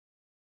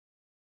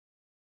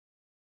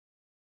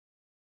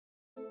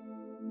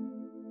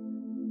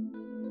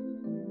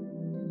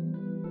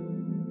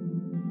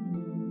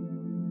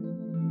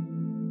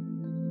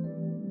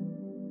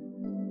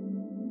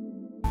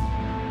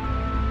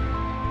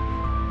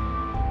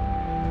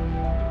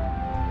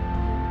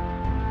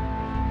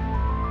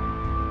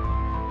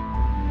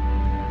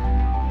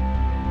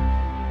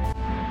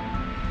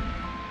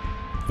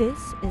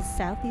This is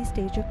Southeast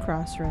Asia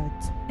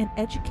Crossroads, an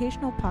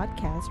educational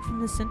podcast from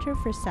the Center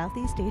for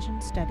Southeast Asian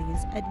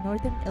Studies at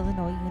Northern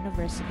Illinois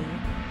University.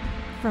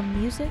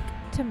 From music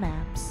to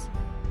maps,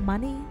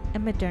 money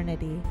and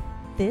modernity,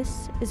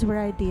 this is where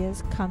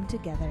ideas come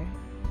together.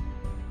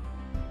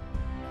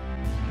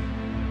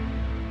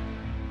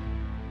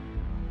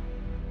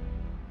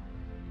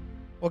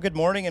 Well, good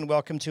morning and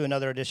welcome to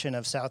another edition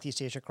of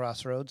Southeast Asia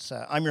Crossroads.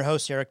 I'm your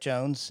host, Eric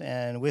Jones,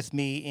 and with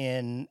me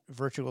in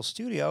virtual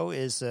studio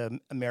is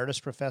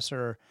Emeritus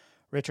Professor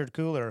Richard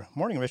Cooler.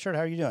 Morning, Richard.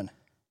 How are you doing?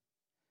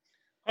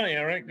 Hi,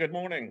 Eric. Good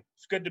morning.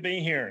 It's good to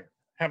be here.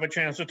 Have a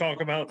chance to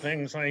talk about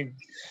things I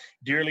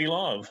dearly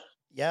love.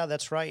 Yeah,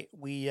 that's right.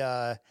 We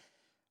I'm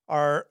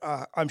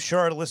sure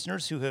our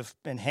listeners who have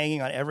been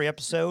hanging on every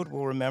episode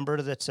will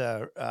remember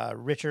that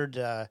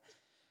Richard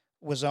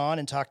was on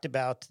and talked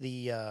about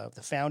the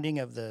founding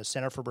of the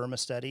Center for Burma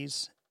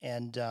Studies,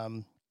 and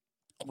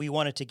we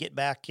wanted to get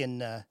back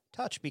in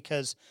touch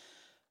because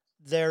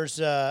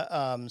there's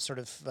as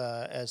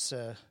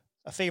a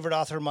favorite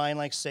author of mine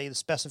likes to say, the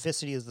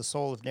specificity is the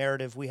soul of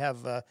narrative. We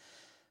have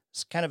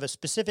kind of a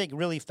specific,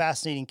 really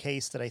fascinating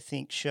case that I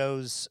think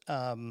shows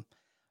a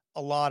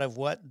lot of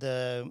what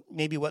the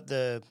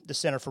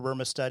Center for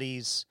Burma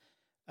Studies,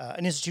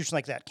 an institution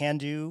like that, can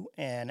do,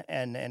 and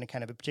a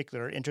kind of a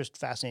particular interest,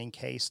 fascinating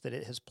case that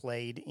it has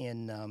played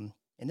in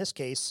this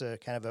case,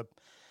 kind of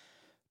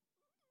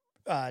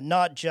a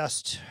not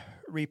just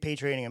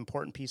repatriating an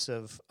important piece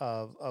of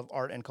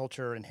art and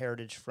culture and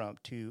heritage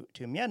to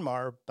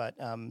Myanmar, but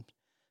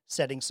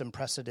setting some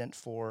precedent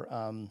for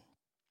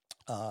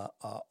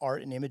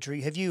art and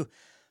imagery.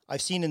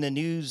 I've seen in the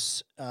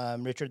news,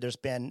 Richard, there's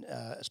been,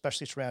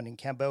 especially surrounding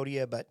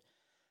Cambodia, but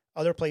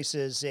other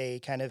places,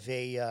 a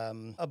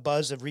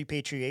buzz of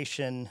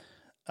repatriation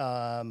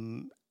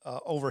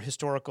over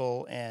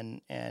historical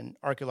and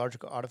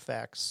archaeological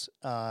artifacts.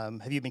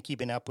 Have you been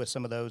keeping up with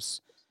some of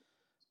those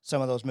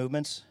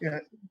movements? Yeah.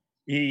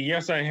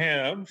 Yes, I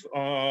have.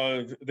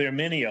 There are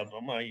many of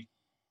them. I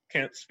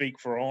can't speak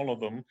for all of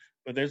them,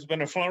 but there's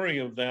been a flurry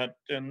of that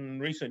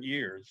in recent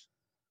years,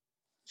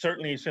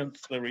 certainly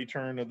since the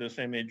return of this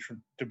image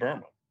to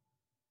Burma.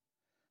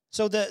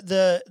 So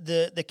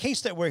the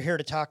case that we're here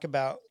to talk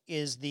about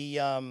is the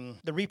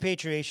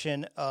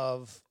repatriation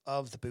of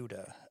the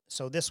Buddha.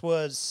 So this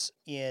was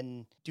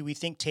do we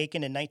think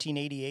taken in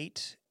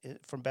 1988,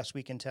 from best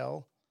we can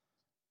tell?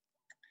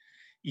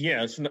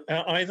 Yes,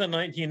 either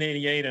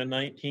 1988 or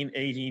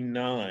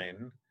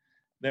 1989.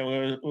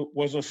 There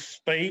was a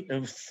spate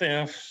of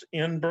thefts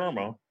in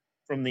Burma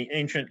from the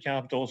ancient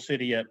capital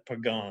city at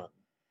Pagan.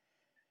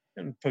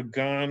 And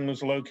Pagan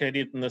was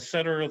located in the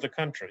center of the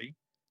country,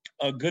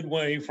 a good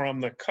way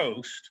from the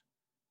coast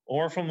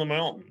or from the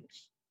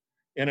mountains,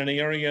 in an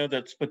area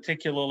that's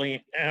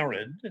particularly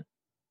arid.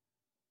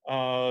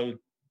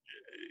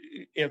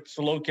 It's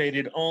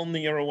located on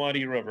the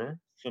Irrawaddy River,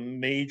 it's a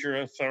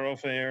major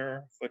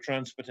thoroughfare for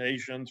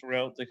transportation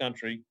throughout the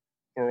country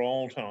for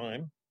all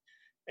time.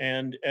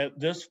 And at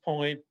this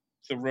point,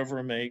 the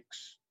river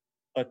makes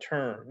a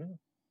turn,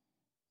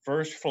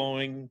 first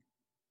flowing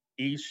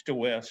east to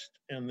west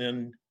and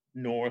then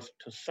north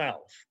to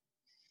south.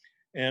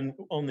 And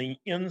on the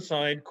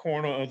inside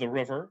corner of the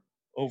river,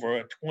 over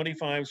a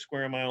 25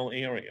 square mile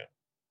area,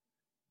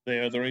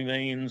 there are the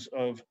remains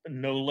of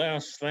no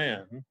less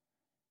than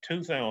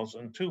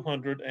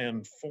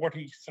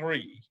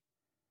 2,243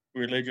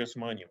 religious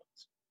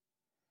monuments.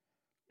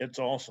 It's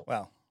awesome.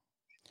 Wow.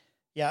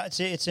 Yeah,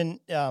 it's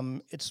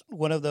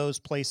one of those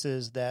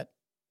places that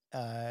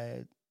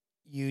one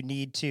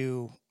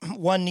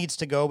needs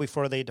to go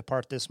before they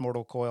depart this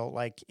mortal coil.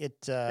 Like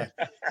it's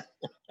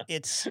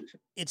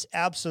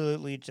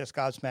absolutely just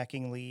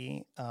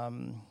gobsmackingly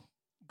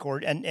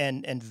gorgeous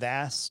and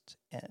vast,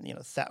 and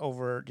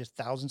over just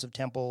thousands of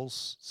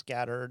temples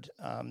scattered.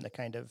 The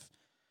kind of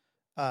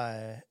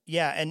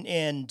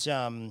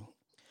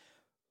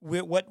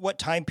what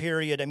time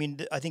period? I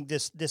mean, I think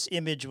this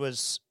image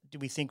was. Do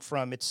we think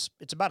from it's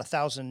about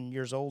 1,000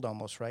 years old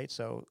almost, right?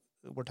 So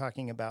we're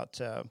talking about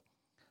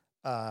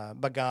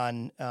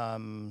Bagan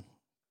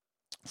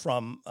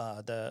from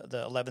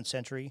the 11th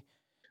century.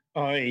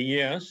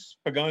 Yes,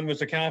 Pagan was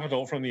the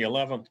capital from the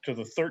 11th to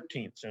the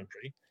 13th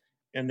century,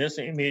 and this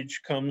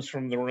image comes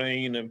from the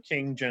reign of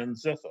King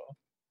Janzitha,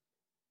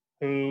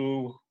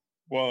 who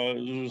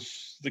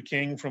was the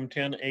king from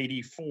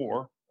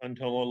 1084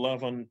 until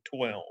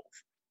 1112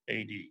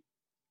 AD.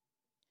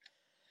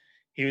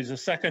 He was the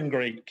second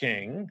great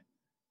king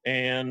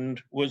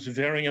and was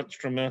very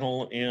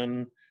instrumental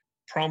in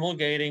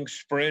promulgating,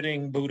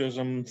 spreading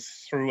Buddhism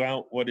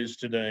throughout what is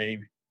today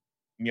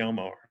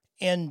Myanmar.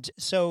 And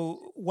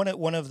so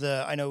one of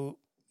the, I know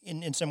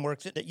in some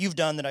work that you've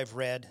done that I've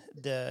read,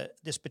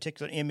 this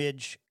particular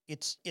image,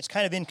 it's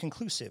kind of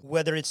inconclusive.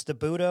 Whether it's the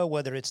Buddha,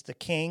 whether it's the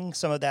king,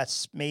 some of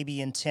that's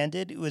maybe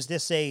intended. Was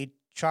this a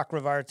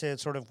Chakravartin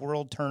sort of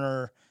world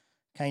turner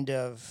kind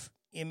of?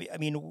 I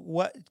mean,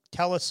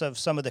 tell us of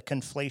some of the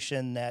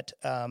conflation that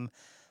a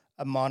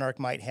monarch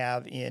might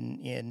have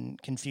in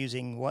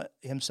confusing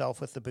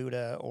himself with the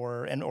Buddha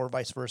or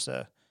vice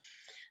versa.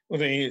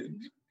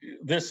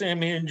 This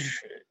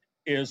image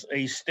is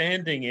a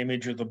standing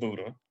image of the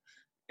Buddha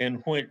in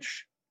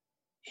which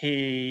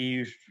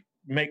he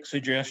makes a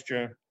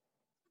gesture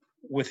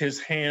with his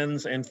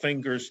hands and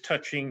fingers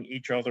touching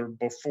each other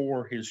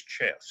before his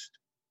chest.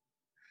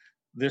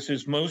 This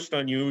is most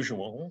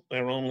unusual.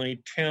 There are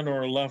only 10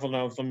 or 11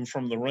 of them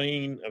from the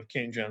reign of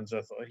King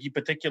Janzitha. He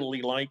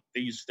particularly liked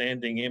these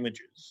standing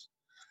images.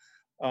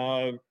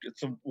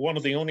 It's one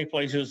of the only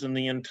places in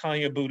the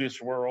entire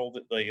Buddhist world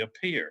that they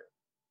appear.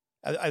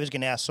 I was going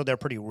to ask, so they're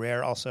pretty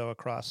rare also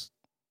across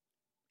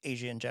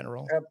Asia in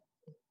general?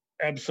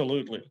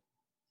 Absolutely.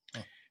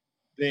 Oh.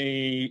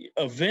 The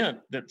event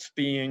that's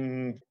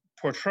being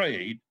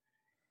portrayed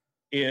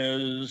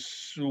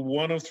is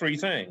one of three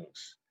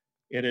things.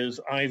 It is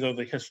either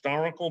the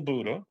historical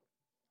Buddha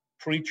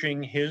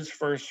preaching his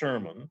first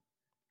sermon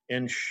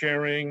and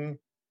sharing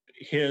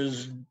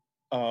his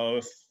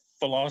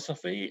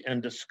philosophy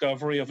and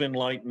discovery of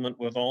enlightenment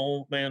with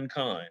all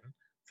mankind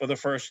for the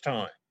first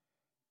time.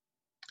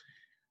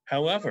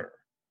 However,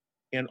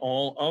 in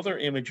all other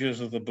images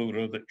of the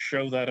Buddha that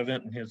show that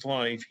event in his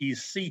life,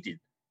 he's seated,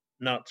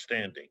 not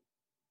standing.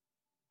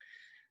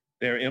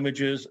 They're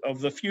images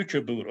of the future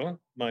Buddha,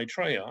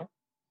 Maitreya,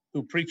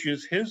 who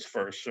preaches his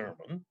first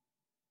sermon.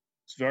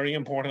 It's very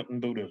important in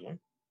Buddhism.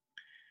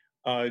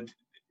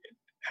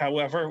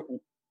 However,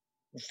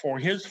 for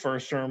his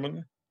first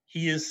sermon,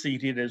 he is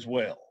seated as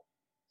well.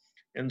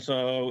 And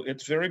so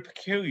it's very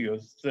peculiar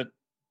that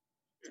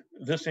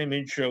this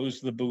image shows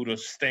the Buddha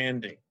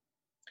standing.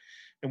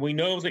 And we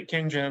know that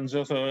King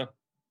Janzitha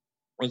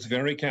was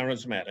very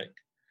charismatic.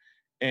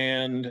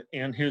 And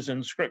in his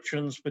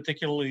inscriptions,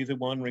 particularly the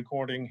one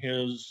recording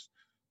his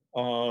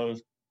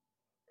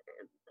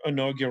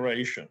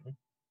inauguration,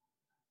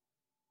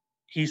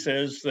 he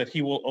says that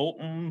he will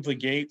open the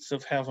gates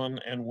of heaven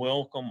and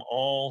welcome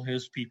all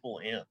his people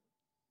in,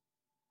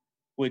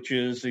 which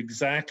is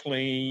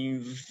exactly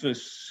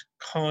this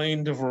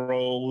kind of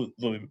role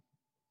the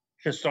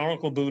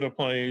historical Buddha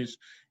plays,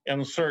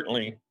 and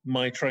certainly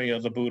Maitreya,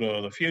 the Buddha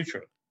of the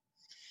future.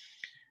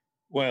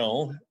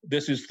 Well,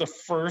 this is the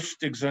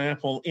first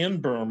example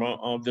in Burma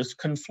of this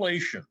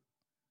conflation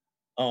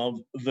of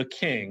the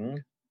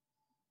king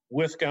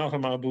with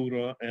Gautama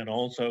Buddha and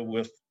also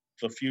with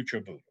the future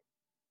Buddha.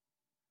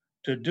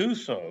 To do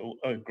so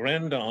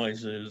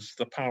aggrandizes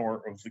the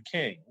power of the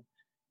king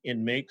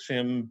and makes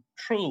him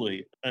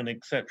truly an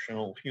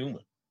exceptional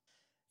human.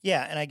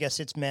 Yeah, and I guess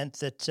it's meant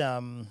that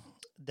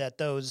that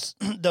those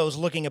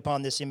looking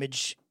upon this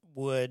image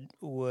would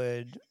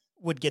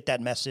get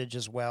that message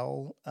as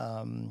well.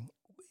 Now,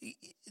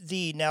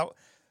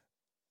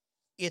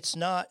 it's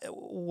not.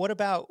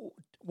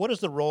 What is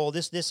the role?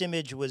 This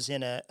image was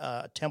in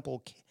a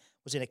temple,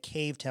 was in a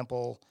cave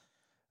temple.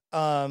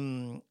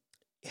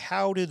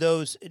 How do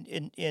those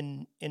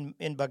in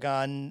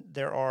Bagan?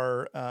 There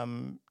are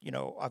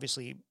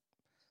obviously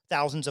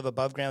thousands of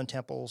above ground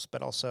temples,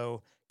 but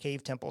also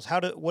cave temples.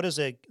 What is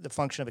the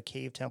function of a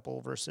cave temple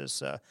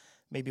versus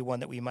maybe one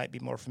that we might be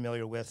more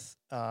familiar with?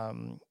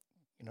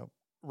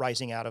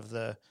 Rising out of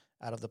the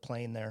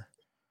plain there.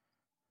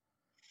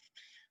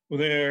 Well,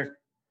 there are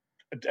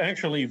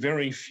actually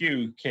very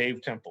few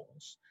cave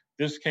temples.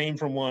 This came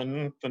from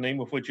one, the name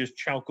of which is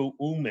Chalku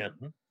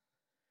Umen,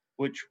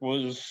 which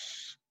was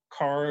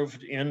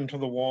carved into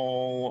the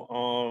wall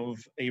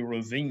of a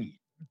ravine.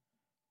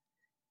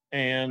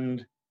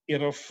 And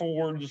it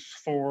affords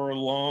for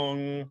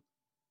long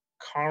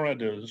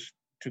corridors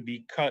to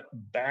be cut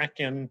back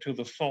into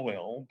the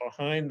soil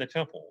behind the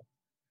temple,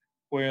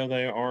 where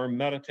there are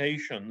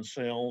meditation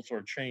cells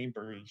or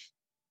chambers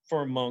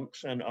for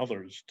monks and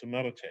others to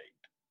meditate.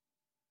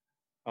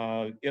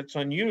 It's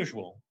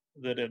unusual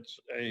that it's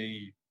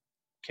a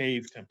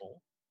cave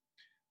temple.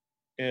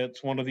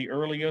 It's one of the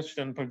earliest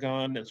in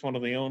Pagan. It's one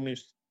of the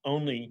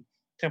only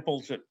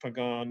temples at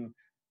Pagan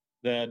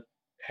that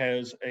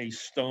has a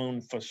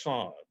stone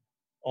facade.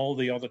 All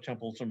the other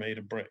temples are made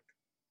of brick,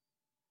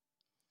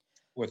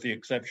 with the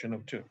exception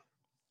of two.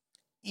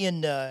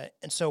 And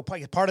so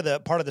part of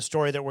the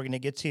story that we're going to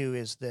get to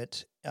is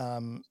that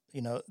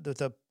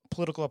the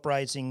political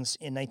uprisings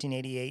in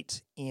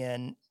 1988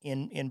 in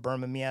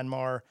Burma,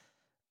 Myanmar,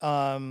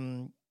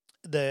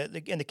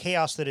 the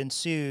chaos that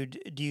ensued.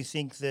 Do you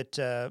think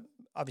that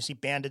obviously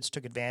bandits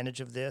took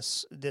advantage of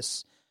this?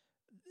 This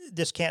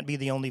can't be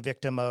the only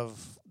victim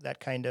of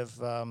that kind of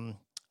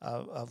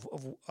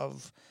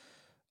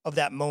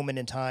that moment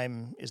in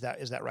time. Is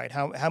that right?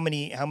 How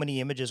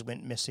many images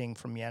went missing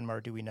from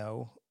Myanmar? Do we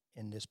know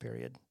in this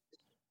period?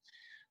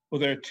 Well,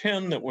 there are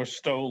 10 that were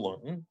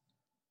stolen,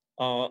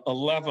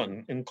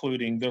 11,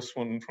 including this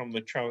one from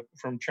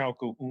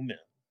Chalku Umen.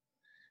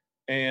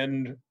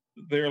 And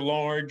they're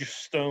large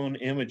stone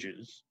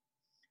images,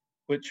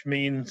 which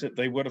means that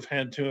they would have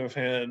had to have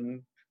had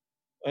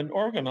an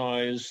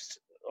organized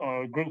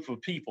group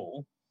of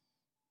people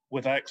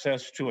with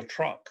access to a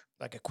truck.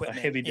 Like equipment.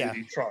 A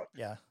heavy-duty truck.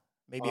 Yeah.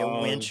 Maybe a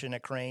winch and a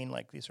crane,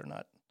 like these are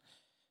not.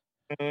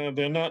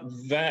 They're not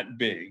that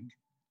big.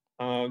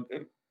 3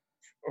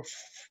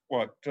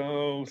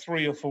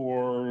 or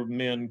 4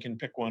 men can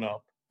pick one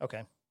up.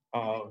 Okay.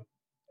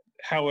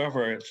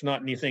 However, it's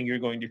not anything you're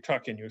going to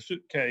tuck in your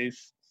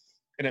suitcase,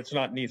 and it's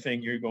not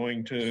anything you're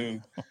going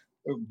to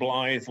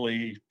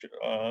blithely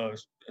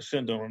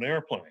send on an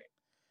airplane.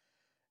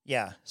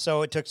 Yeah.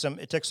 So it took some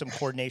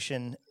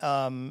coordination.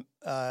 And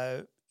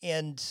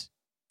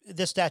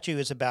this statue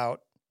is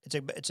about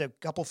it's a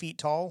couple feet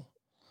tall.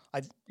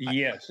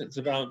 Yes, it's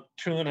about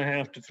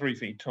 2.5 to 3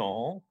 feet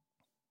tall.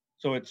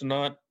 So it's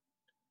not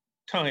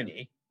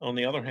tiny. On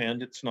the other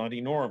hand, it's not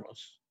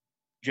enormous.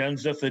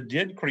 Janzitha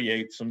did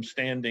create some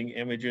standing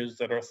images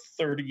that are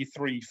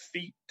 33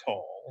 feet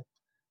tall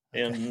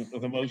in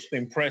the most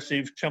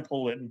impressive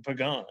temple in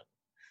Pagan.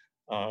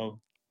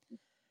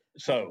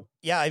 So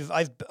yeah,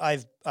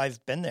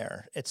 I've been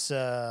there. It's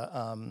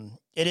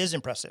it is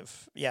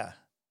impressive. Yeah,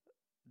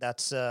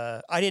 that's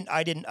I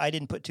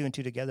didn't put two and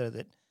two together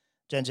that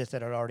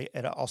Janzitha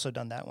had also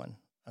done that one.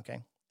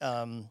 Okay.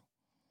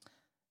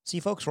 See,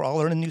 folks, we're all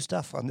learning new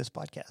stuff on this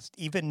podcast,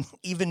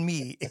 even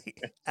me,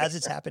 as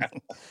it's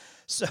happening.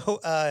 So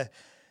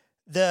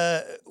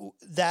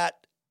that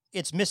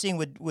it's missing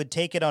would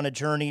take it on a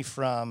journey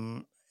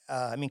from,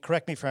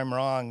 correct me if I'm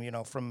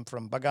wrong, from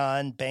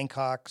Bagan,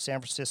 Bangkok,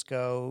 San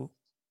Francisco,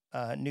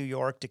 New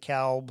York,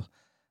 Dekalb,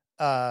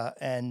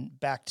 and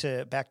back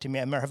to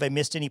Myanmar. Have I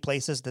missed any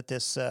places that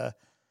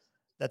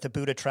that the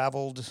Buddha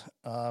traveled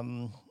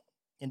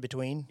in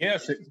between?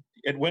 Yes,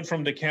 it went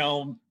from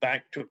Dekalb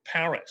back to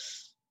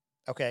Paris.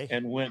 Okay.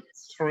 And went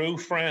through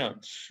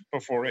France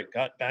before it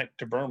got back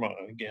to Burma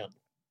again.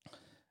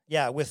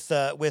 Yeah, with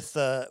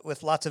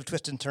lots of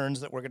twists and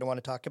turns that we're going to want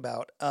to talk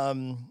about.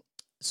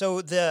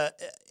 So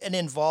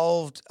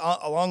involved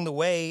along the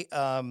way,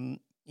 the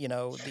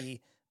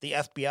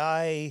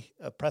FBI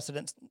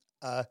precedent,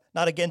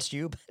 not against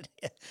you,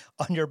 but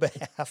on your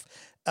behalf,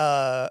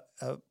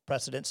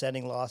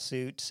 precedent-setting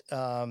lawsuit.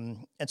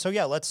 And so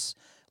yeah, let's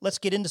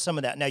get into some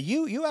of that. Now,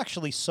 you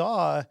actually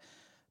saw.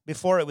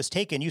 Before it was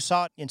taken, you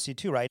saw it in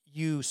situ, right?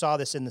 You saw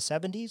this in the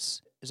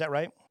 70s. Is that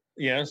right?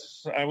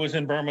 Yes. I was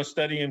in Burma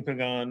studying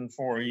Pagan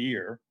for a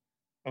year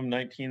from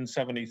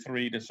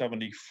 1973 to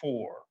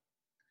 74.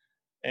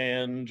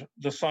 And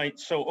the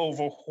site's so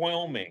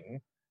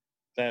overwhelming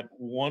that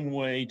one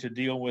way to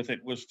deal with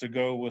it was to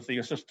go with the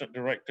assistant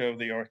director of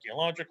the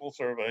Archaeological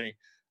Survey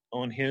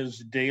on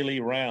his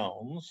daily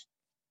rounds,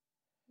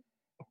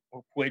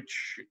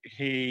 which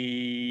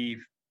he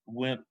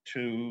went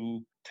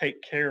to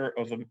take care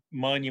of the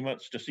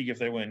monuments to see if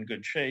they were in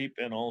good shape,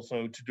 and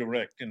also to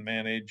direct and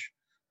manage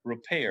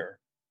repair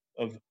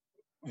of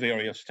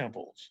various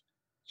temples.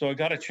 So I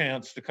got a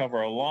chance to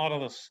cover a lot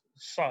of the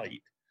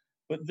site,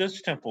 but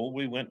this temple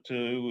we went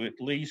to at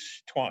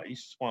least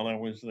twice while I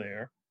was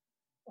there,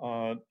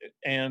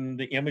 and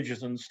the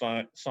images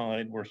inside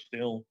were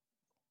still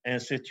in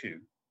situ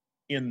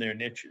in their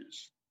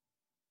niches.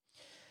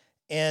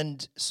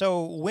 And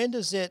so when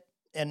does it?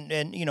 And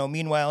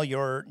meanwhile,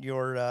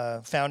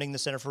 you're founding the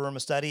Center for Burma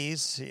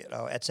Studies,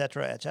 et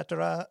cetera, et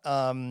cetera.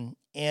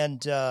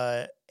 And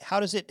how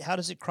does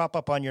it crop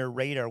up on your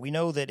radar? We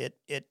know that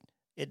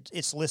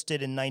it's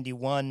listed in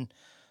 91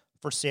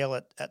 for sale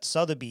at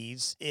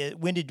Sotheby's.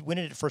 When did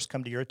it first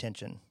come to your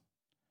attention?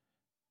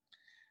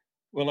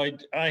 Well,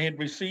 I had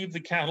received the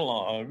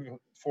catalog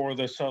for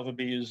the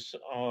Sotheby's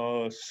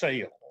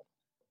sale,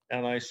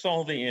 and I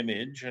saw the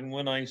image. And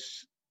when I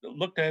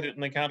looked at it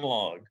in the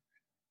catalog,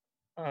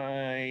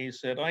 I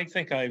said, I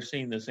think I've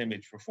seen this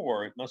image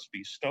before. It must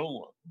be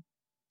stolen.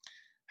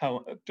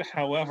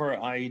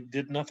 However, I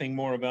did nothing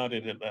more about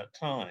it at that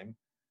time.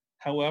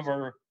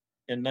 However,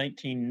 in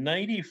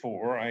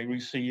 1994, I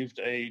received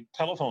a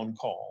telephone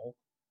call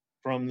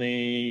from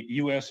the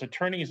U.S.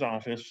 Attorney's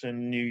Office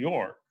in New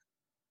York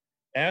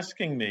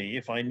asking me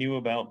if I knew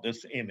about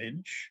this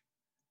image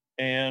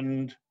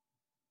and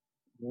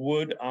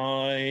would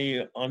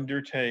I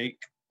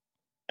undertake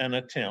an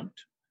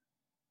attempt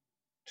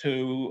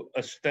to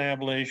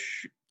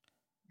establish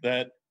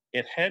that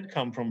it had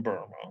come from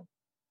Burma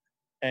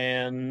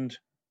and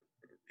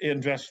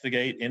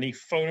investigate any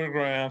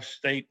photographs,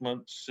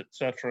 statements,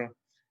 etc.,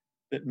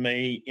 that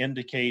may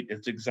indicate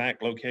its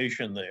exact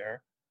location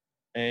there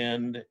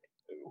and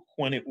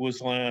when it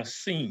was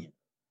last seen.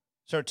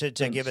 So to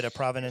give it a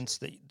provenance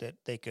that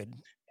they could...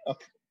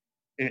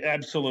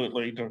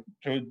 Absolutely, to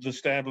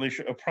establish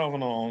a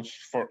provenance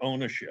for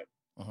ownership.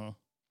 Uh-huh.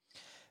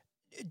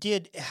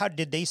 How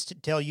did they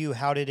tell you?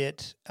 How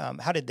did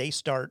they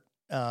start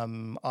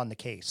on the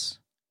case?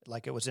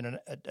 Like it was in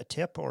a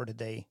tip, or did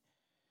they?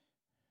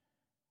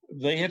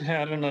 They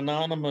had an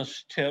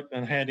anonymous tip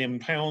and had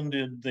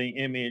impounded the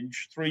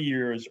image 3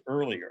 years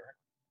earlier.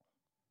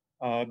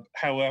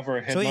 However,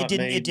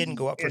 it didn't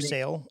go up for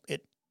sale.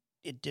 It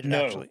didn't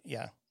actually.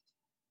 Yeah.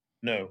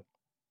 No.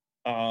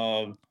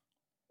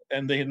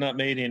 And they had not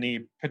made any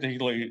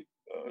particularly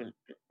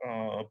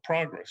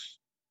progress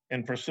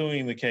in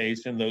pursuing the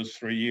case in those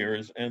 3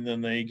 years, and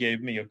then they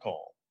gave me a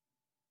call.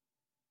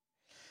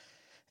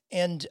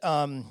 And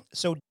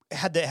so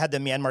had the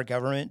Myanmar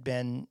government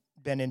been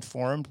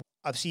informed?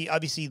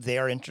 Obviously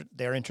they're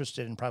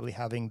interested in probably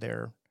having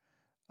their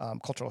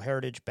cultural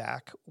heritage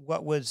back.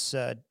 What was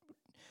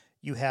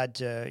you have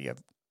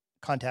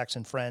contacts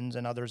and friends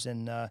and others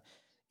in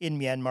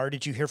Myanmar.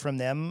 Did you hear from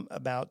them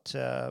about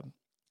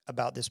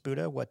this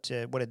Buddha? What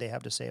did they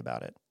have to say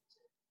about it?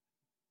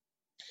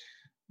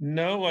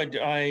 No,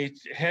 I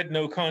had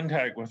no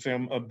contact with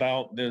them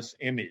about this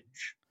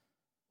image.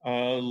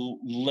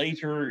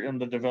 Later in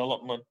the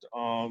development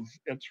of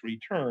its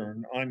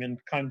return, I'm in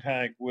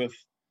contact with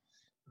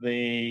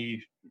the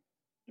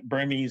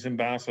Burmese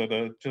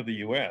ambassador to the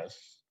U.S.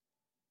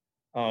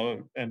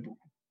 And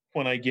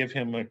when I give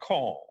him a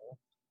call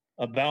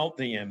about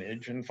the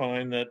image and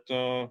find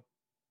that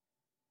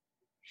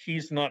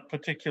he's not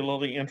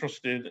particularly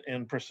interested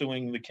in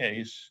pursuing the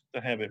case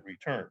to have it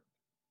returned.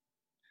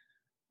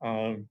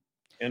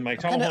 In my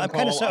telephone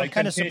call, I'm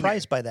kind of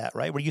surprised by that,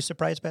 right? Were you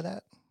surprised by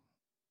that?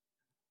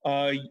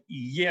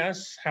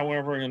 Yes.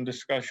 However, in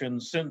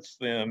discussions since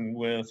then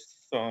with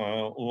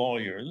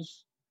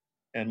lawyers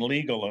and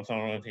legal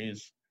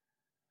authorities,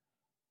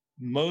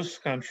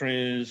 most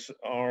countries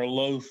are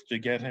loath to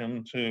get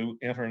into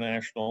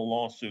international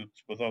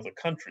lawsuits with other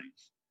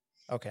countries.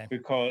 Okay.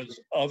 Because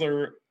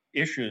other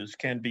issues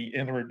can be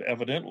entered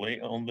evidently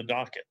on the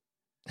docket.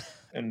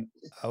 And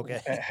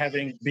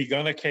having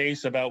begun a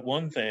case about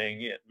one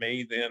thing, it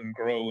may then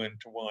grow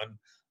into one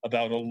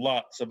about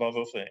lots of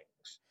other things.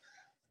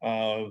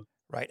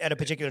 Right. At a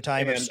particular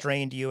time of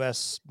strained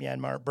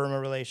U.S.-Myanmar-Burma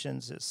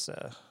relations is...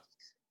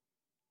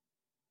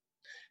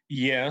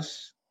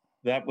 Yes,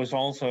 that was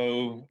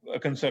also a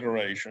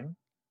consideration.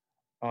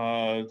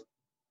 I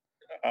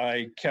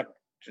kept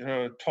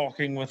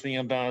talking with the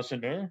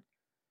ambassador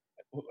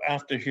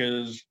after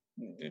his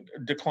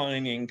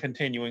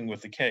continuing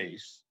with the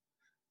case.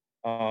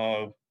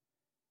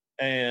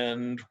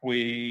 And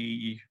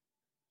we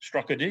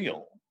struck a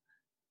deal.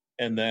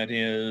 And that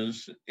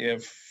is,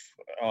 if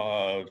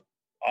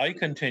I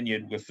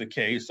continued with the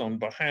case on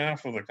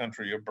behalf of the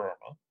country of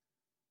Burma,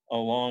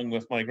 along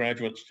with my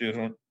graduate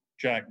student,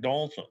 Jack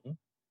Dalton,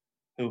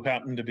 who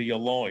happened to be a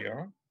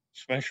lawyer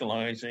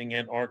specializing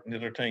in art and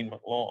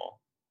entertainment law,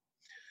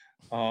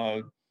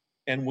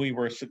 and we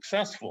were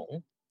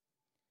successful,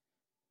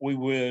 we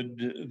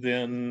would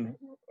then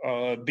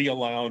be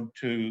allowed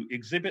to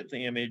exhibit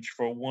the image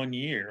for 1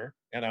 year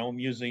at our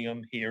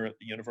museum here at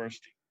the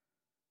university.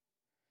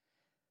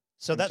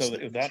 So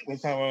that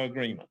was our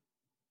agreement.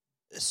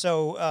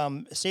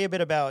 So say a bit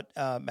about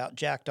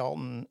Jack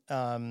Dalton.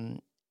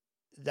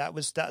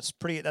 That's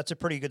a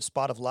pretty good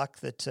spot of luck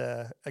that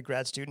a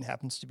grad student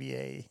happens to be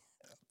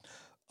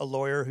a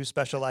lawyer who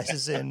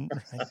specializes in.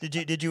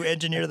 Did you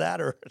engineer that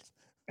or?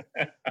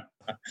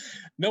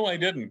 No, I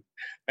didn't,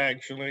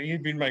 actually.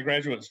 He'd been my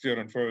graduate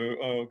student for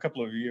a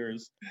couple of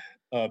years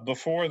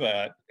before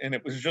that, and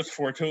it was just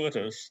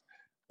fortuitous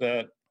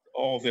that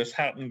all this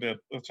happened at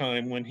the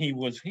time when he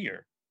was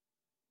here.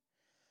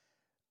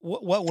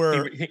 What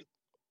were...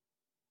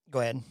 Go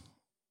ahead.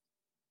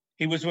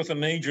 He was with a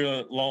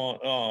major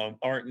law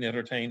art and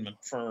entertainment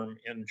firm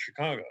in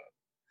Chicago,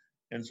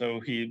 and so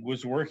he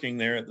was working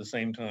there at the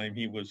same time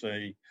he was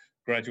a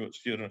graduate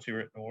student here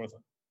at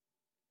Northern.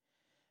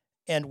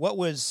 And what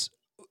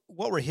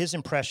were his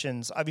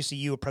impressions? Obviously,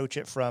 you approach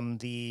it from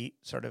the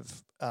sort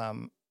of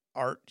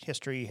art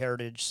history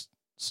heritage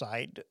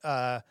side.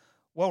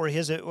 What were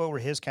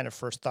his kind of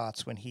first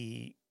thoughts when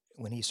he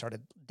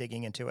started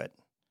digging into it?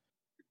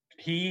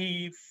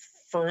 He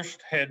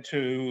first had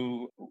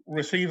to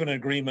receive an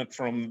agreement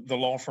from the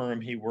law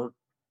firm he worked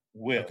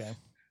with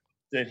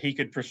that he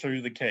could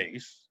pursue the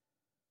case.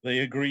 They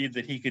agreed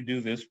that he could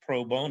do this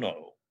pro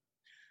bono.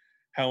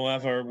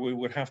 However, we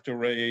would have to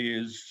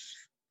raise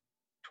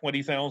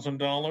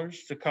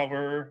 $20,000 to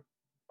cover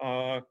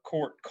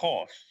court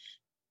costs,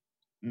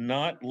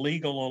 not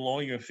legal or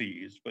lawyer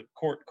fees, but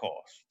court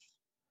costs.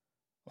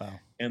 Wow.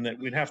 And that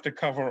we'd have to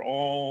cover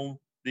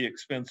all the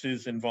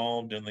expenses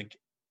involved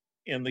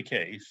in the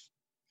case,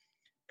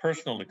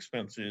 personal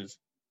expenses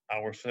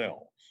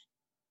ourselves.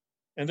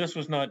 And this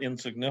was not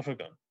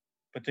insignificant,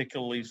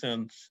 particularly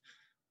since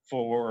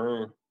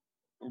for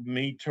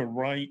me to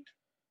write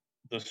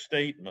the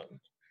statement,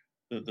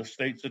 the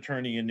state's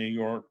attorney in New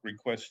York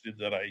requested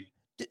that I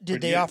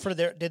did they offer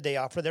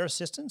their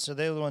assistance, or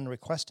they were the one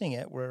requesting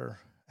it?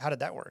 How did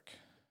that work?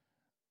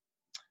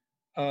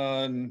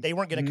 They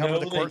weren't going to cover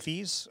the court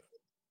fees?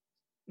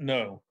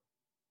 No.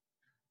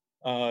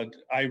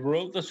 I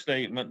wrote the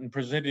statement and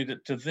presented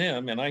it to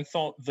them, and I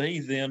thought they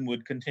then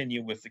would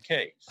continue with the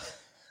case.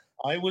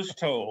 I was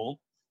told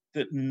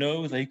that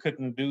no, they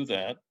couldn't do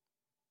that.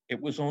 It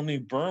was only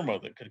Burma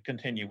that could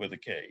continue with the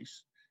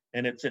case.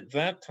 And it's at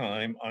that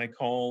time I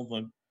called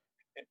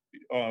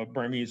the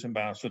Burmese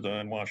ambassador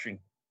in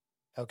Washington.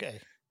 Okay.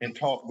 And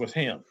talked with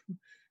him.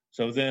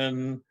 So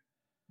then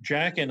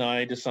Jack and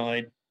I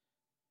decide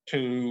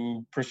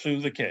to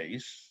pursue the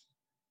case.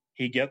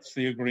 He gets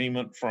the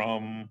agreement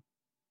from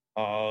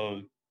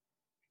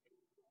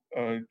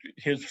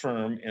his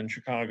firm in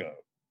Chicago.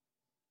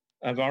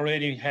 I've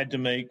already had to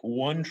make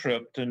one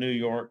trip to New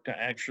York to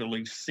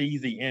actually see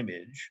the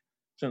image,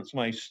 since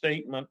my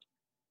statement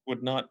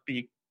would not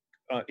be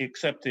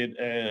accepted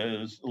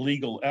as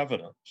legal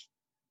evidence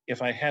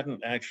if I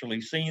hadn't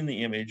actually seen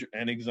the image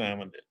and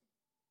examined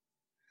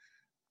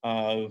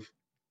it.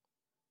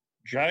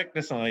 Jack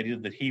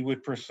decided that he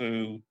would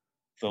pursue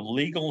the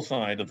legal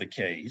side of the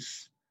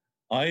case.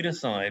 I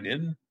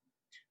decided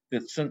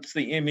that since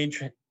the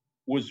image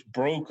was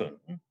broken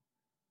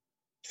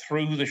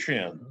through the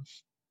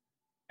shins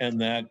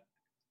and that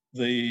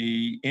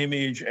the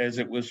image as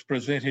it was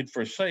presented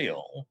for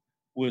sale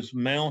was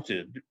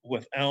mounted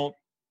without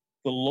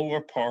the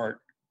lower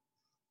part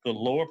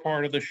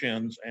of the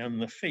shins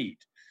and the feet,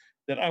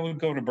 that I would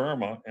go to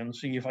Burma and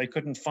see if I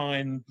couldn't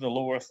find the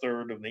lower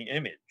third of the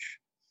image.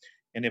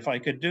 And if I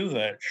could do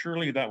that,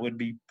 surely that would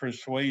be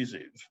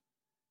persuasive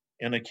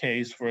in a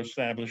case for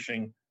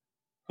establishing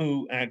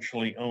who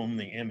actually owned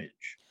the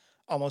image.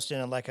 Almost in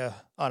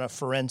on a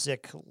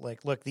forensic,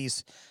 like, look,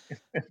 these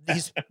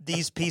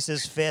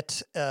pieces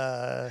fit,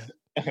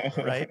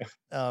 right?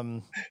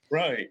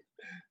 Right.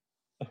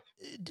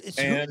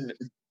 And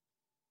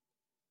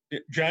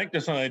Jack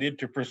decided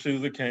to pursue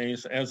the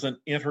case as an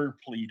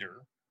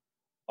interpleader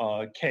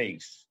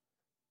case,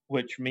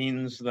 which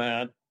means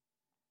that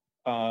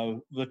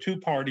the two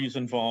parties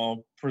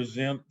involved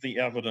present the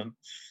evidence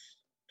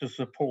to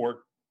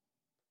support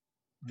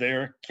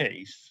their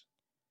case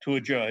to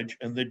a judge,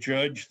 and the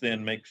judge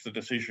then makes the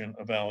decision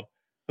about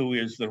who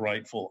is the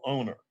rightful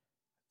owner.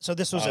 So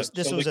this was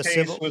this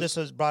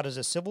was brought as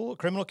a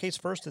criminal case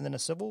first, and then a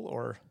civil,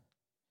 or?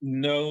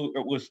 No,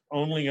 it was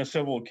only a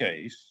civil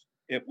case.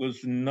 It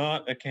was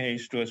not a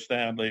case to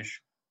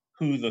establish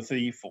who the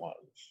thief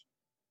was,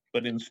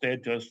 but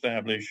instead to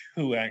establish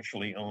who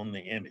actually owned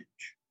the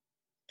image.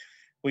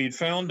 We had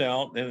found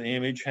out that the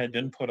image had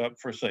been put up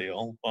for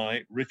sale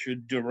by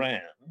Richard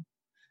Duran,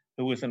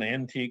 who was an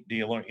antique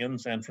dealer in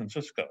San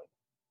Francisco.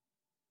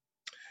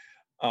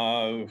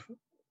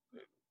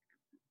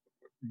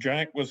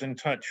 Jack was in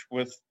touch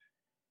with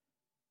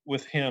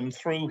him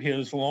through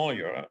his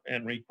lawyer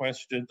and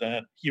requested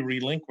that he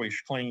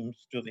relinquish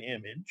claims to the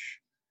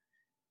image.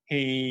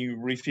 He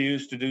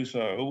refused to do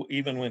so,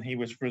 even when he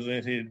was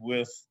presented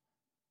with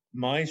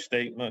my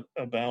statement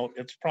about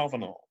its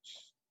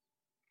provenance.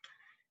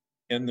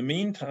 In the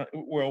meantime,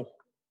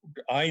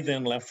 I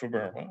then left for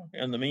Burma.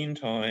 In the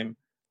meantime,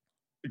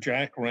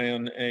 Jack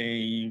ran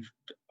a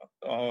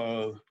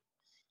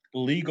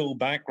legal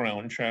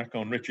background check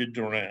on Richard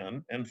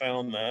Duran and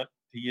found that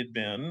he had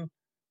been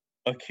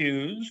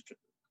accused,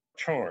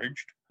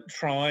 charged,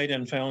 tried,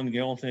 and found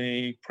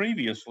guilty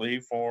previously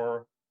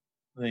for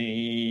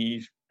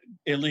the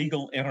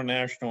illegal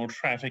international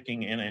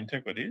trafficking in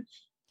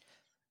antiquities.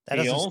 That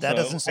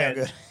doesn't sound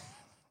good.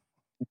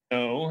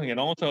 No, he had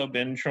also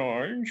been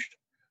charged,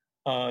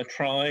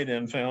 tried,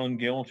 and found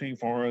guilty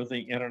for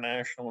the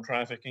international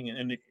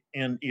trafficking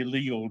in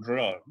illegal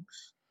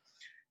drugs.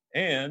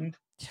 And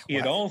he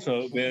had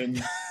also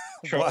been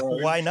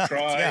charged,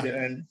 tried,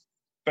 and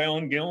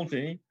found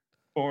guilty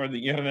for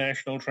the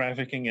international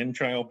trafficking in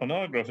child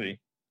pornography.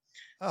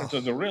 Oh. So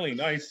he's a really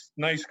nice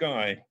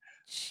guy.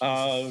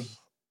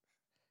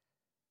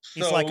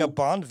 He's like a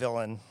Bond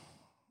villain.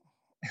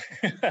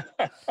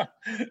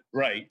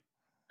 Right.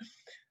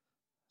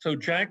 So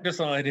Jack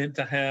decided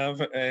to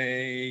have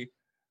a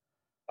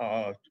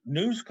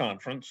news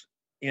conference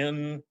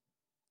in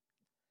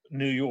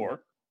New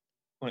York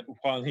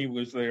while he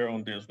was there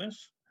on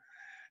business,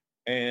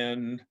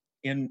 and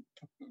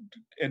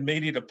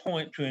made it a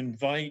point to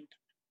invite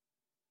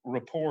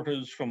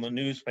reporters from the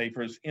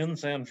newspapers in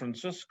San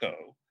Francisco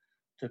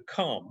to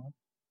come,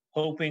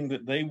 hoping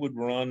that they would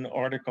run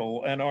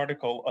an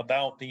article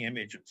about the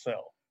image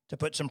itself. To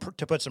put some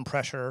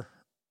pressure.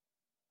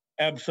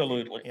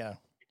 Absolutely. Yeah.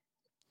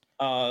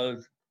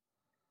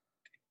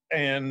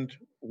 And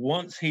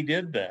once he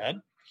did that,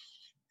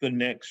 the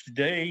next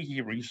day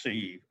he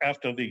received,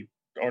 after the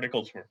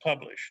articles were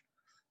published,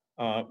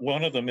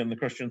 one of them in the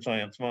Christian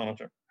Science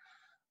Monitor,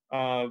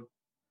 the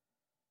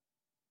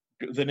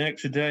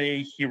next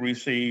day he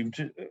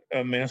received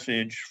a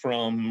message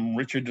from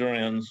Richard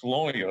Duran's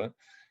lawyer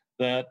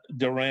that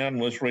Duran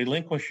was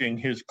relinquishing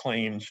his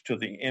claims to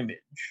the image,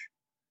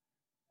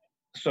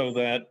 so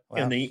that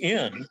in the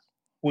end,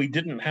 we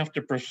didn't have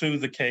to pursue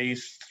the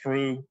case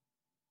through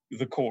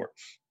the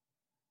courts,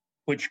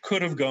 which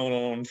could have gone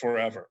on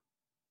forever,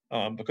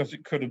 because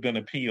it could have been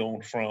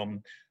appealed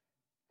from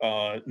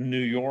New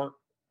York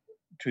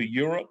to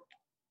Europe.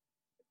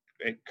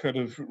 It could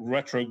have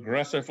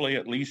retrogressively,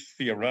 at least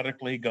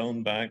theoretically,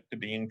 gone back to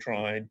being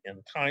tried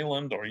in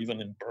Thailand or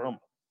even in Burma.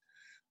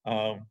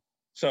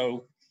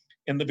 So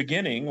in the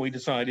beginning, we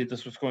decided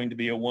this was going to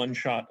be a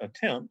one-shot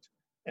attempt,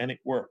 and it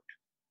worked,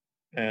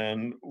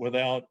 and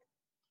without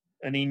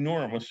an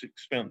enormous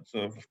expense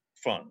of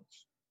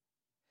funds.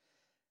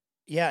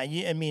 Yeah,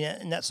 I mean,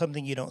 and that's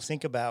something you don't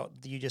think about.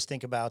 You just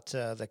think about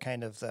the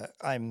kind of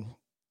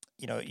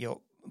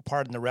you'll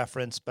pardon the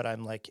reference, but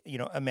I'm like,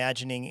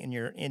 imagining in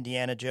your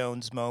Indiana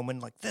Jones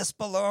moment, like, this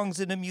belongs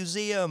in a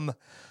museum,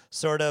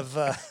 sort of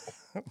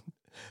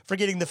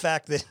forgetting the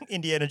fact that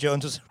Indiana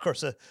Jones was, of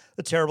course, a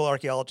terrible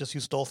archaeologist who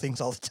stole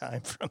things all the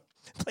time from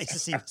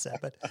places he was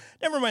at. But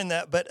never mind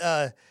that. But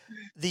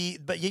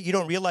you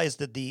don't realize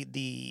that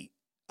the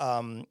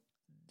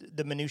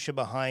the minutia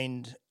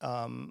behind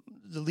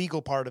the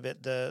legal part of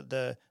it,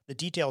 the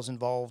details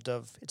involved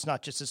of it's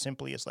not just as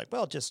simply as like,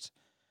 well, just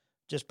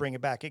bring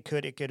it back. It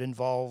could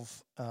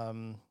involve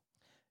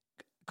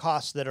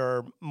costs that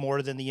are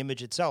more than the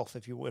image itself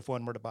if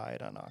one were to buy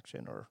it on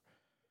auction or.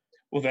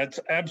 Well, that's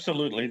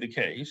absolutely the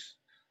case.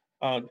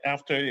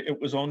 After it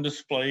was on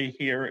display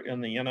here in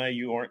the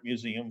NIU Art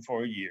Museum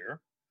for a year,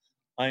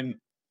 I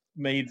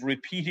made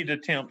repeated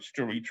attempts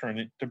to return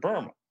it to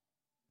Burma.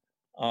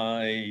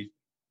 I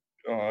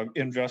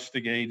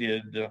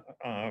investigated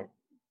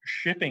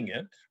shipping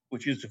it,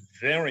 which is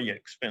very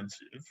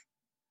expensive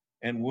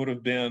and would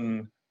have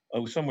been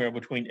somewhere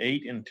between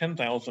 $8,000 and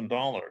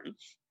 $10,000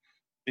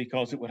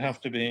 because it would have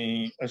to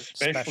be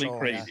especially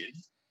graded. Yeah.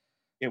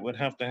 It would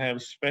have to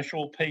have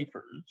special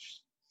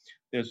papers.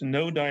 There's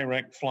no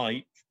direct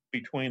flight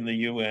between the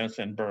U.S.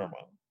 and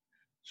Burma,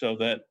 so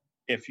that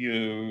if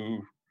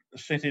you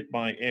sent it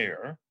by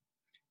air,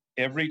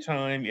 every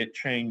time it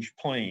changed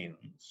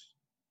planes,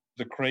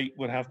 the crate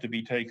would have to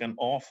be taken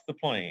off the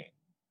plane,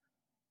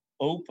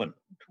 opened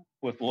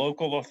with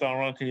local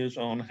authorities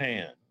on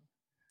hand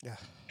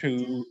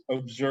to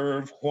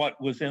observe what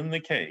was in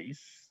the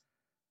case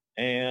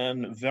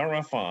and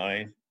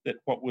verify that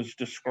what was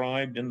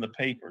described in the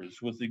papers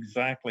was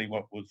exactly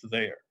what was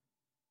there,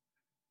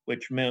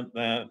 which meant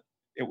that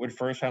it would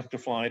first have to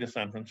fly to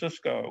San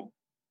Francisco,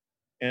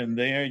 and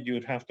there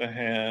you'd have to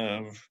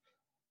have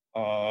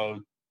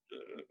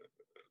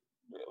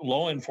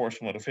law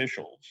enforcement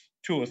officials,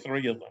 2 or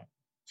 3 of them,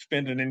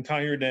 spend an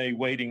entire day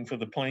waiting for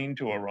the plane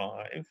to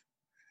arrive,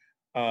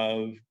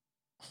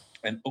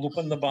 and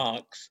open the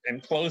box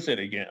and close it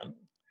again.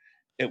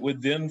 It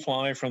would then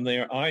fly from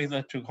there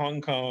either to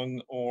Hong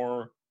Kong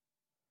or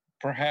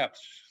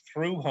perhaps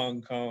through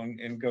Hong Kong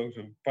and go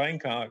to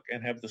Bangkok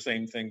and have the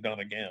same thing done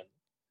again.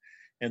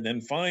 And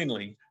then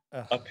finally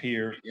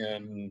appear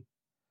in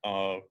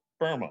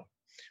Burma.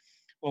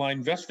 Well, I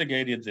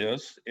investigated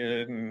this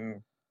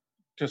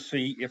to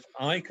see if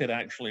I could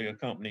actually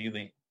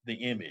accompany the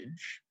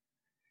image.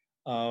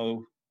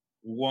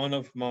 One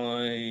of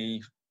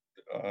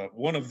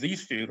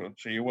these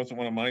students here, wasn't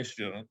one of my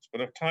students,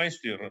 but a Thai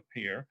student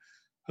here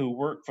who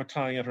worked for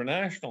Thai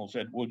International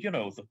said, well, you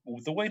know,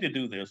 the way to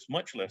do this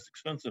much less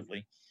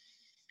expensively,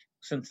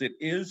 since it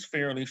is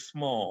fairly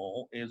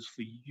small, is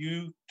for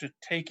you to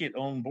take it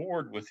on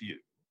board with you.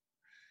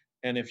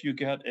 And if you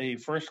get a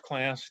first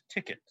class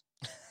ticket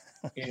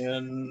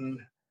in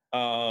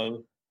a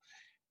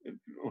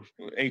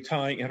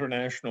Thai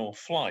International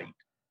flight,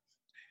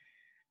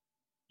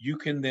 you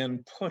can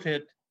then put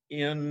it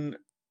in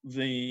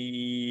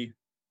the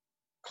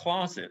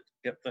closet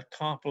at the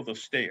top of the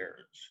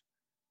stairs,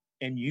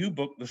 and you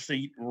book the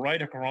seat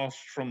right across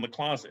from the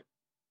closet.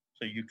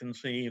 So you can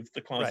see if the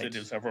closet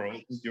is ever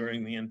open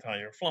during the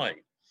entire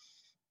flight.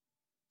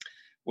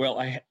 Well,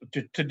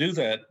 to do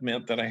that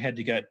meant that I had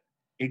to get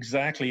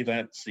exactly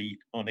that seat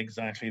on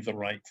exactly the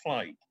right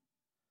flight.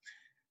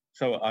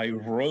 So I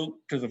wrote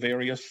to the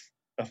various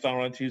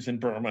authorities in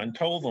Burma and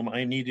told them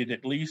I needed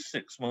at least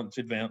 6 months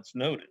advance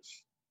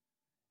notice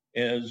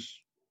as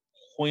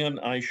when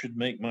I should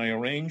make my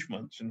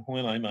arrangements and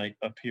when I might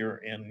appear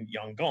in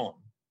Yangon.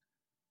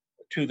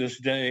 To this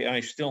day, I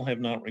still have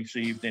not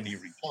received any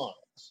replies.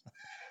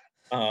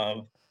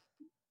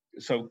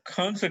 So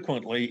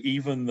consequently,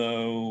 even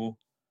though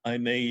I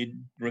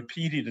made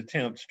repeated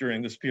attempts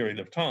during this period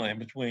of time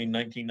between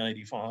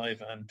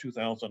 1995 and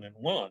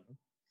 2001,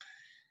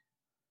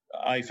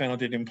 I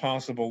found it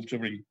impossible to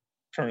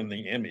return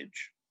the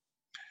image.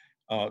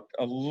 A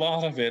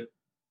lot of it,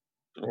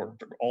 or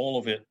all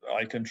of it,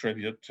 I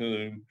contribute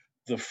to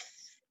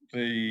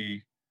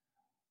the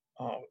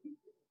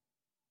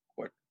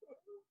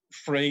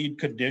frayed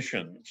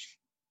conditions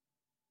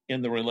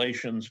in the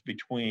relations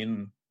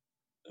between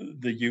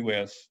the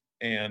U.S.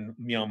 and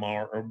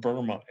Myanmar or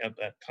Burma at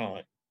that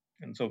time.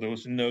 And so there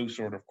was no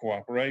sort of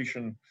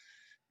cooperation.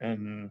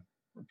 And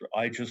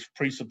I just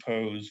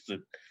presupposed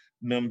that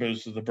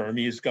members of the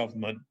Burmese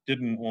government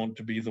didn't want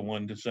to be the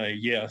one to say,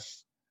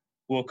 yes,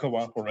 we'll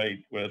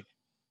cooperate with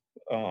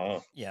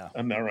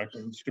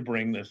Americans to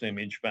bring this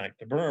image back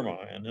to Burma.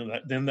 And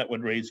then that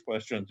would raise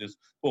questions is,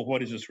 well,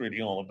 what is this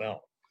really all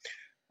about?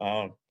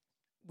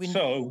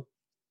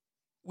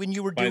 When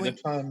you were doing,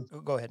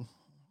 go ahead.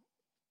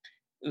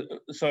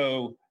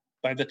 So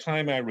by the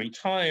time I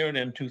retired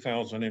in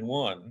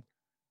 2001,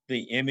 the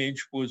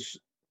image was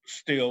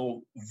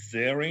still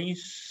very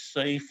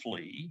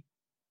safely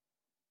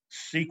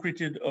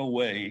secreted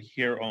away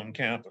here on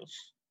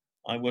campus.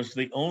 I was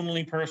the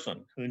only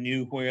person who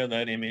knew where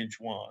that image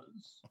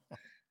was.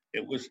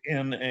 It was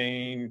in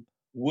a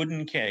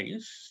wooden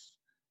case.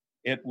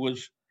 It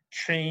was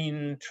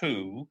chained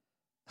to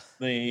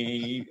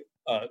the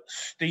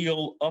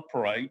steel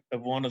upright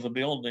of one of the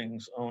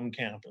buildings on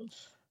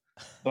campus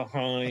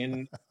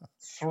behind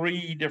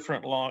 3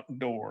 different locked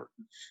doors,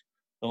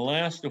 the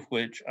last of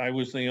which I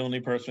was the only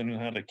person who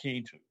had a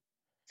key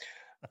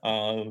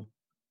to.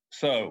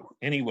 So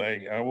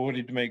anyway, I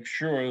wanted to make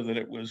sure that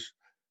it was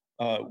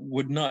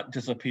would not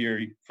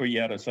disappear for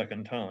yet a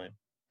second time.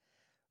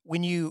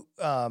 When you,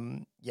 I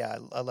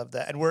love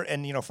that, and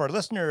for our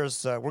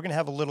listeners, we're gonna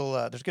have a little.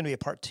 There's gonna be a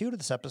part 2 to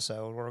this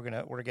episode. Where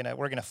we're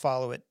gonna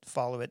follow it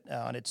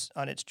on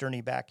its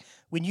journey back.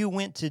 When you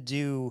went to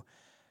do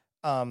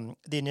the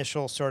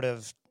initial sort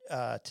of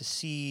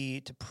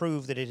to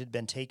prove that it had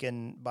been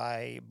taken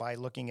by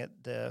looking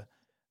at the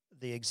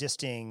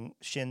existing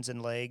shins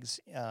and legs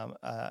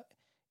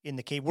in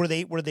the cave. Were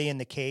they in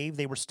the cave?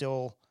 They were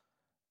still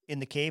in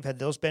the cave. Had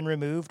those been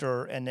removed,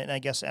 and I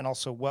guess, and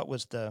also what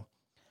was the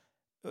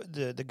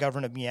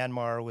government of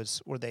Myanmar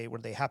were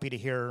they happy to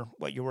hear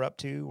what you were up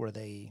to?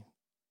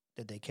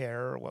 Did they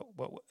care?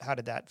 How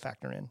did that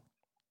factor in?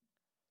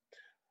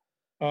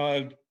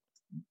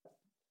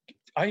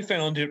 I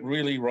found it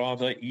really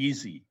rather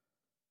easy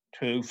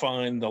to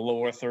find the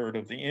lower third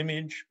of the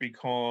image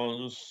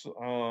because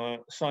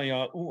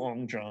Saya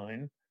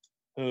Uongjain,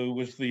 who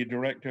was the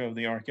director of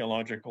the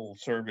archaeological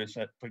service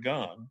at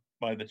Pagan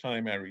by the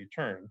time I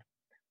returned,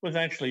 was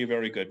actually a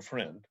very good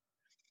friend.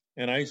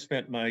 And I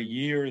spent my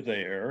year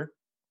there,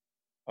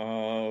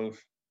 15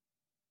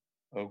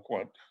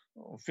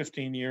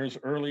 years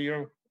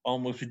earlier,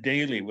 almost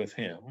daily with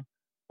him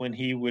when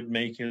he would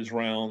make his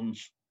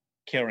rounds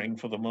caring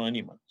for the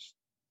monuments.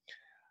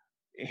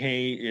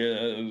 He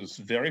is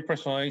very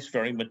precise,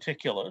 very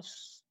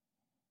meticulous,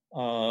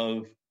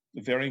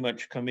 very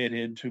much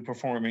committed to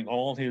performing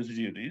all his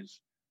duties.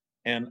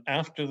 And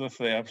after the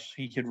thefts,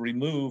 he had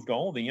removed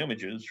all the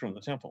images from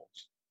the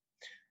temples.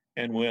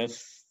 And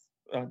with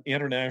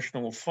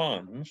international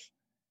funds,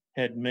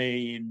 had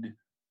made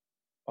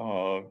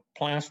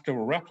plaster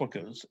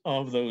replicas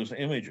of those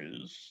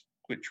images,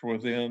 which were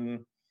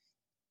then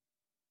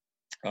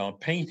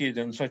painted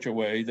in such a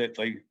way that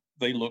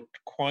they looked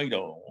quite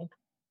old,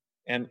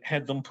 and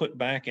had them put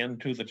back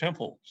into the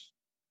temples.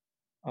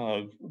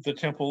 The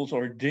temples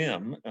are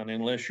dim, and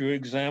unless you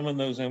examine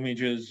those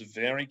images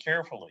very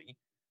carefully,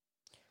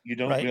 you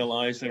don't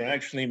realize they're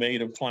actually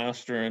made of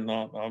plaster and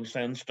not of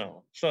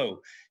sandstone.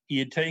 So he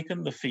had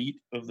taken the feet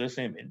of this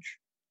image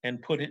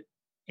and put it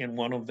in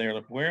one of their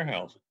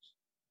warehouses.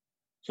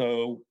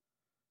 So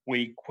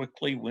we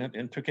quickly went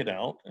and took it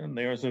out, and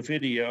there's a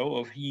video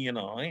of he and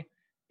I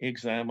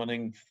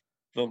examining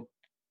the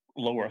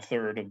lower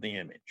third of the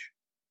image.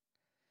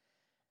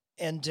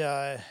 And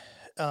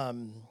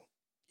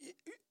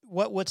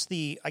what's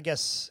the, I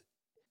guess,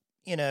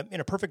 in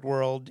a perfect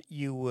world,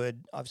 you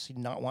would obviously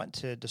not want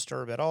to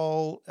disturb at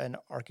all an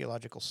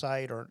archaeological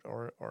site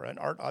or an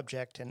art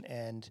object,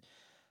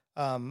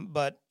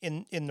 but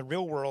in the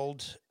real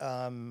world,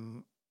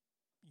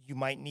 you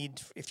might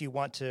need, if you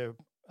want to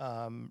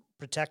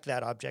protect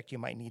that object, you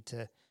might need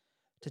to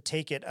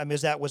take it. I mean,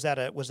 was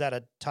that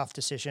a tough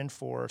decision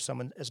for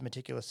someone as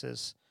meticulous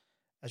as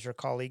your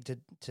colleague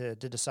to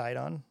decide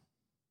on?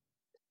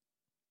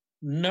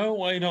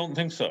 No, I don't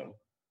think so.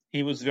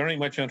 He was very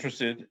much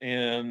interested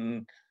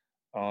in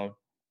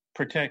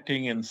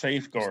protecting and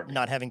safeguarding,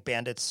 not having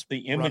bandits, the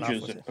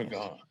images at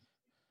Pagan.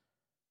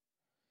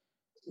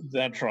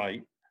 That's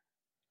right.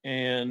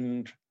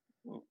 And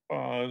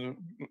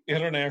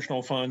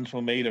international funds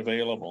were made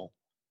available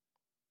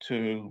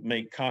to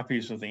make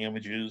copies of the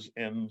images,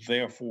 and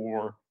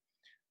therefore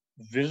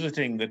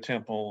visiting the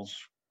temples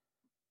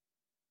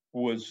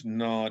was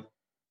not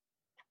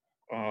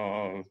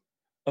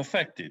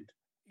affected.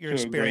 Your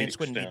experience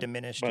wouldn't be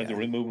diminished by the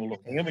removal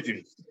of the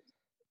images.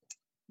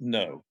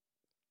 No.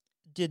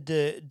 Have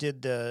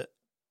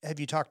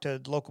you talked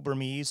to local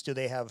Burmese? Do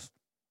they have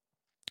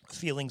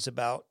feelings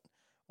about,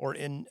 or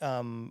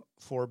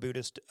for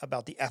Buddhist,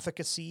 about the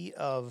efficacy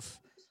of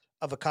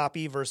a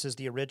copy versus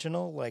the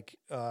original? Like,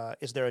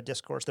 is there a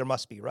discourse? There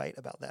must be, right,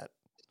 about that?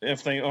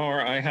 If they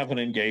are, I haven't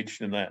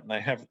engaged in that, and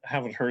I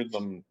haven't heard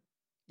them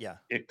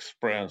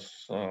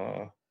express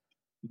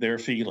their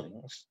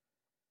feelings.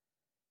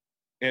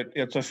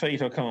 It's a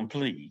fait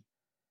accompli.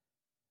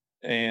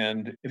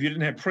 And if you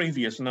didn't have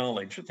previous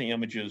knowledge that the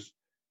images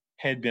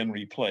had been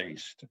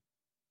replaced,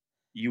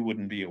 you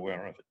wouldn't be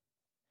aware of it.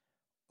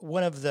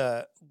 One of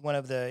the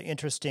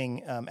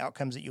interesting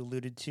outcomes that you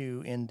alluded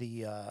to in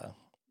the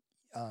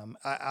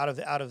out of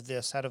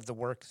the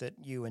work that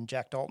you and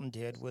Jack Dalton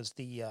did was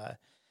the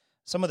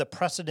some of the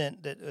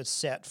precedent that was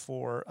set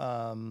for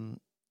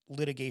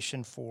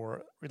litigation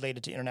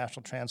related to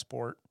international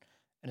transport,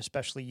 and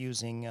especially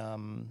using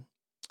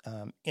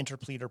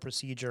interpleader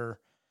procedure.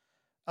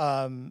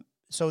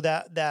 So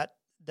that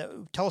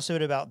tell us a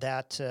bit about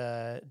that.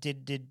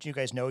 Did you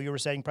guys know you were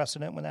setting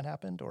precedent when that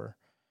happened, or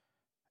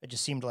it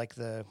just seemed like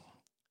the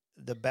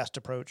best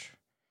approach?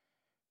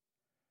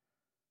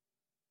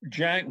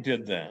 Jack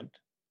did that.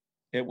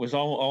 It was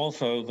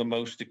also the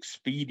most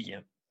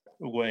expedient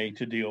way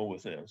to deal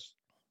with this,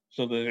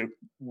 so that it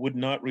would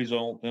not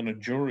result in a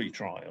jury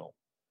trial.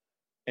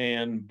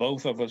 And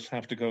both of us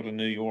have to go to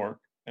New York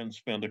and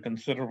spend a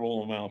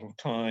considerable amount of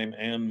time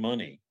and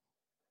money.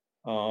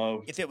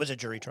 If it was a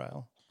jury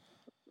trial.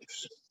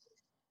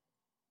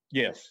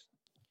 Yes.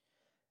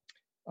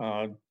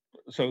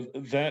 So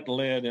that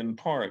led in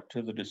part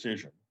to the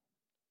decision.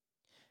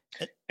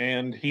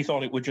 And he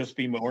thought it would just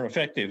be more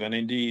effective. And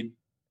indeed,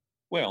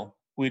 well,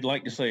 we'd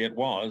like to say it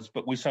was,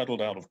 but we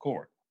settled out of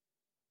court.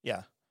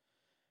 Yeah.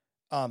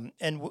 I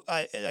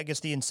guess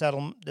the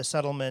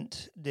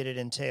settlement, did it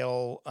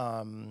entail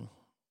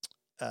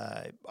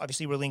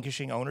obviously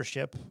relinquishing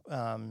ownership?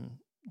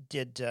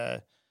 Did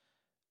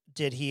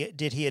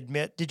he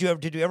admit? Did you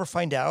ever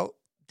find out?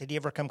 Did he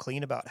ever come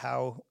clean about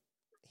how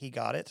he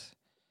got it?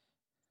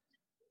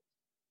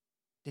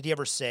 Did he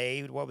ever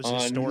say what was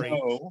his story?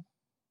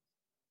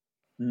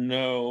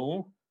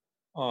 No.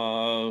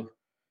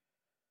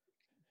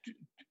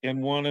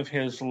 In one of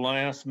his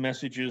last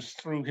messages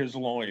through his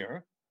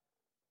lawyer,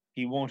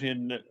 he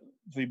wanted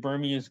the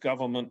Burmese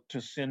government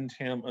to send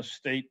him a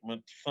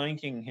statement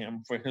thanking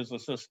him for his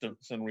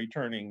assistance in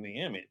returning the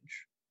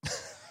image.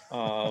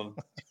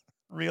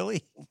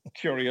 Really?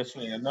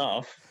 Curiously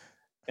enough,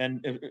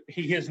 and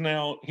he has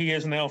now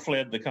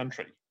fled the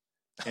country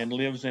and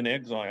lives in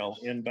exile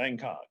in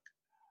Bangkok.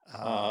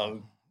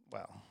 Wow.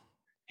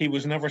 He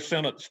was never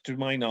sentenced, to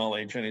my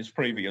knowledge, in his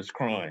previous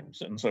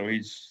crimes, and so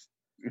he's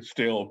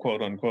still,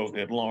 quote unquote,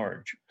 at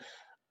large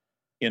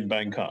in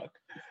Bangkok,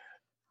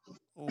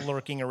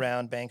 lurking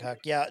around Bangkok.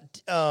 Yeah.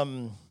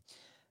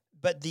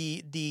 But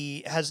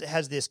the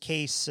has this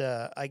case,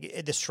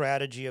 the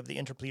strategy of the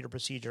interpleader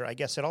procedure, I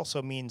guess it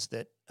also means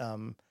that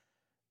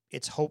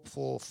it's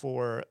hopeful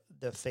for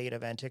the fate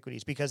of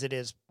antiquities, because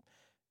it's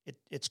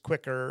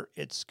quicker,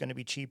 it's going to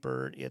be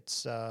cheaper.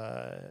 It's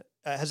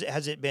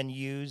has it been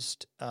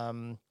used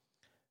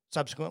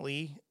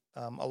subsequently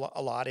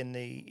a lot in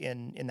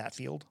that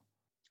field?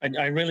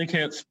 I really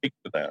can't speak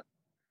to that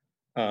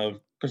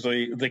because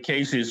the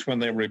cases, when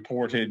they're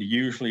reported,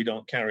 usually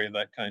don't carry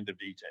that kind of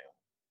detail.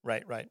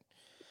 Right.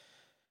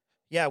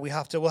 Yeah, we'll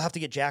have to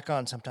get Jack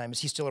on sometime. Is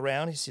he still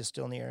around? Is he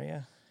still in the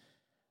area?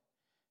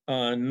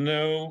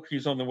 No,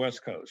 he's on the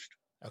West Coast.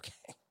 Okay.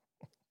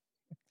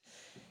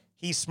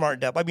 He's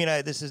smartened up. I mean,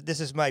 this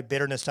is my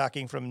bitterness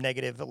talking from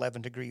negative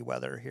 11-degree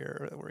weather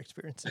here that we're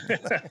experiencing.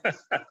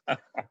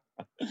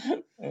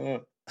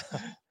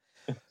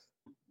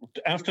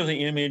 After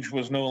the image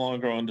was no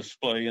longer on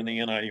display in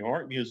the NIU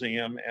Art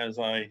Museum, as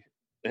I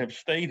have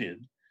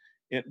stated,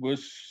 it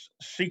was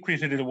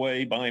secreted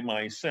away by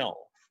myself.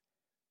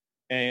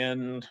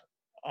 And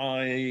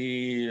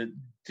I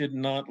did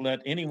not let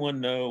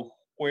anyone know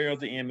where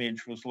the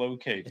image was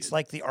located. It's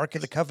like the Ark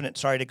of the Covenant.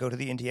 Sorry to go to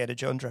the Indiana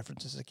Jones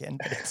references again,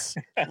 but it's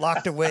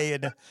locked away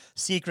in a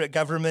secret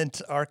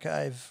government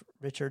archive.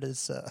 Richard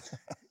is...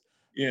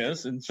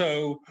 Yes, and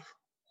so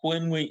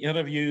when we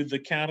interviewed the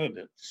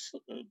candidates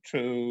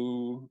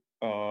to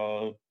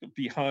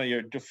be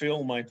hired to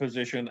fill my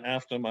position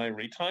after my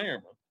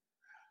retirement,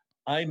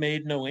 I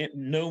made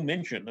no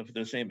mention of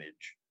this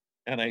image.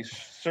 And I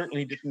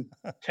certainly didn't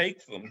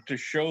take them to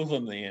show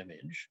them the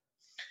image,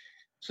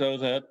 so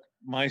that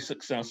my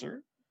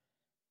successor,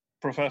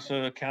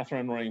 Professor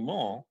Catherine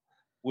Raymond,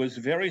 was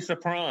very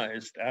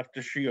surprised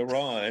after she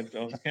arrived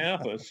on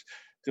campus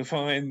to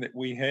find that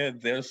we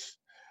had this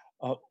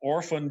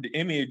orphaned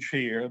image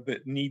here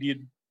that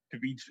needed to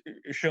be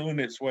shown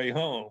its way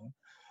home.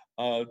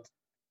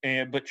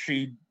 But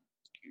she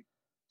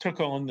took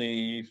on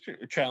the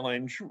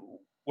challenge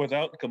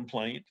without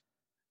complaint,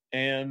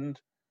 and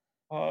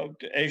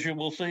as you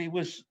will see,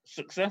 was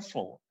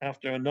successful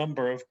after a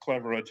number of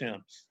clever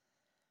attempts.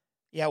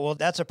 Yeah, well,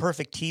 that's a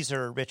perfect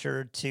teaser,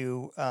 Richard,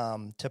 to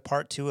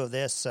part 2 of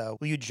this.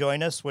 Will you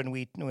join us when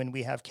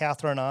we have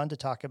Catherine on to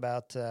talk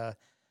about the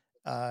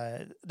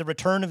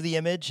return of the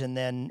image, and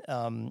then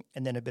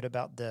a bit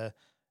about the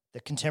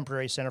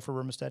Contemporary Center for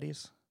Burma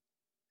Studies?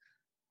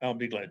 I'll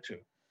be glad to.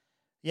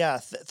 Yeah,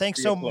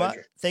 thanks so much.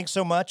 Thanks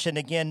so much, and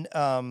again,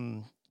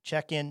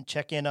 check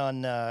in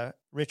on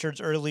Richard's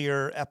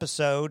earlier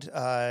episode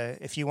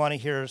if you want to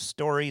hear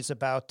stories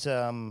about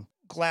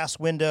glass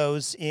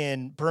windows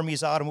in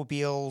Burmese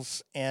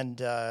automobiles and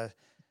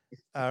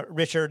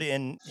Richard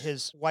in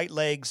his white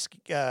legs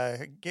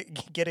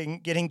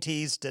getting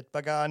teased at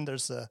Bagan.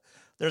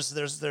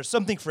 There's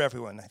something for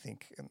everyone, I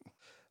think.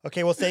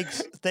 Okay, well,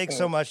 thanks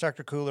so much,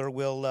 Dr. Cooler.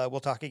 We'll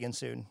talk again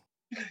soon.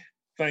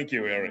 Thank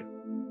you, Eric.